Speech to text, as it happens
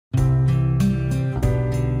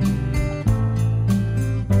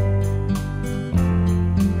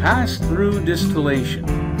Pass-through distillation.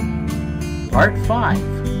 Part 5.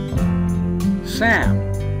 SAM,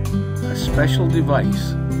 a special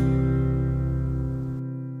device.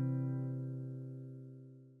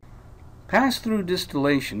 Pass-through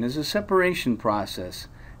distillation is a separation process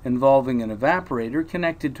involving an evaporator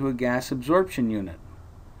connected to a gas absorption unit.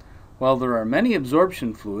 While there are many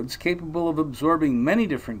absorption fluids capable of absorbing many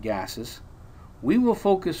different gases, we will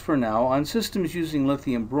focus for now on systems using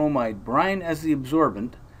lithium bromide brine as the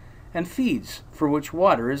absorbent and feeds for which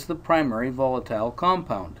water is the primary volatile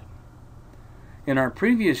compound. In our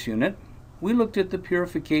previous unit, we looked at the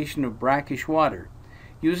purification of brackish water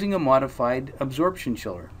using a modified absorption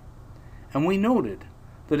chiller, and we noted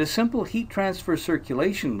that a simple heat transfer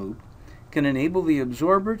circulation loop can enable the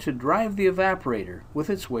absorber to drive the evaporator with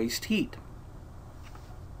its waste heat.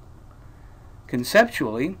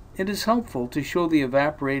 Conceptually, it is helpful to show the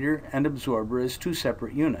evaporator and absorber as two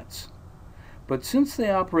separate units. But since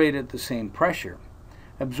they operate at the same pressure,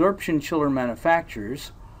 absorption chiller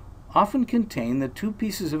manufacturers often contain the two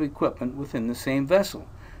pieces of equipment within the same vessel,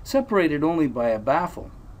 separated only by a baffle.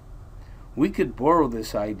 We could borrow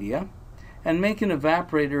this idea and make an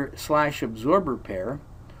evaporator/absorber pair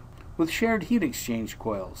with shared heat exchange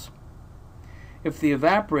coils. If the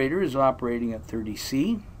evaporator is operating at 30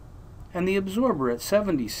 C and the absorber at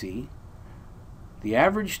 70 C, the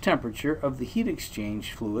average temperature of the heat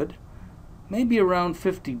exchange fluid may be around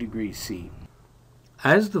 50 degrees C.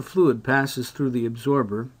 As the fluid passes through the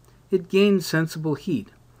absorber, it gains sensible heat,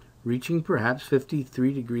 reaching perhaps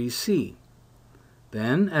 53 degrees C.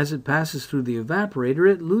 Then, as it passes through the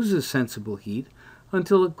evaporator, it loses sensible heat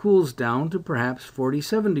until it cools down to perhaps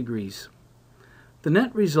 47 degrees. The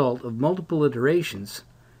net result of multiple iterations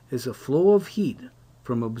is a flow of heat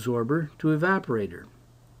from absorber to evaporator.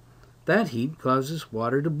 That heat causes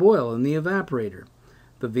water to boil in the evaporator.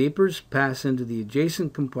 The vapors pass into the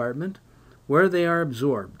adjacent compartment where they are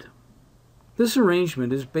absorbed. This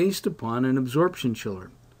arrangement is based upon an absorption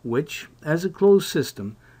chiller, which, as a closed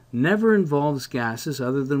system, never involves gases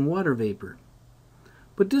other than water vapor.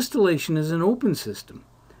 But distillation is an open system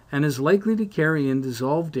and is likely to carry in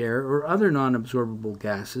dissolved air or other non-absorbable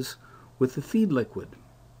gases with the feed liquid.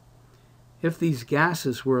 If these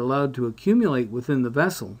gases were allowed to accumulate within the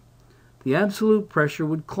vessel, the absolute pressure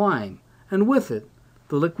would climb, and with it,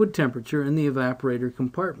 the liquid temperature in the evaporator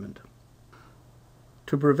compartment.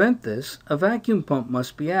 To prevent this, a vacuum pump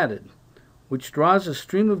must be added, which draws a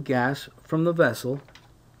stream of gas from the vessel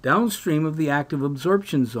downstream of the active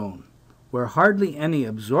absorption zone, where hardly any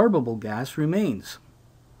absorbable gas remains.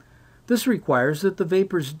 This requires that the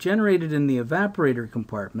vapors generated in the evaporator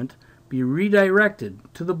compartment be redirected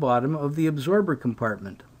to the bottom of the absorber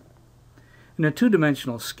compartment. In a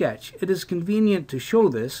two-dimensional sketch, it is convenient to show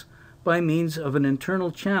this by means of an internal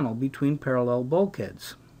channel between parallel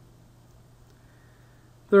bulkheads.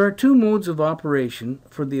 There are two modes of operation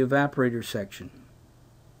for the evaporator section.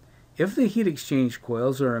 If the heat exchange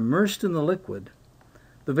coils are immersed in the liquid,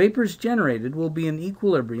 the vapors generated will be in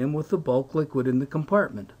equilibrium with the bulk liquid in the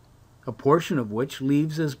compartment, a portion of which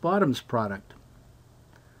leaves as bottoms product.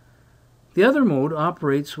 The other mode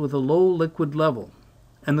operates with a low liquid level,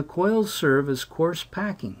 and the coils serve as coarse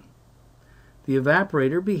packing. The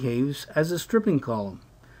evaporator behaves as a stripping column,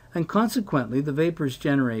 and consequently the vapors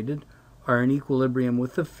generated are in equilibrium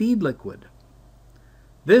with the feed liquid.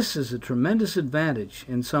 This is a tremendous advantage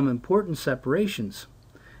in some important separations,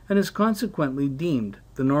 and is consequently deemed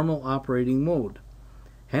the normal operating mode,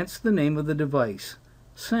 hence the name of the device,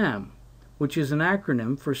 SAM, which is an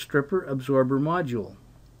acronym for Stripper Absorber Module.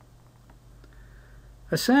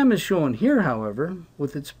 A SAM is shown here, however,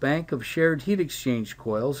 with its bank of shared heat exchange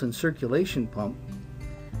coils and circulation pump,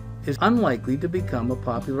 is unlikely to become a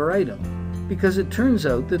popular item, because it turns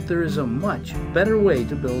out that there is a much better way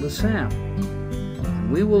to build a SAM.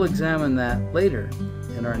 And we will examine that later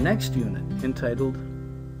in our next unit, entitled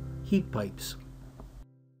Heat Pipes.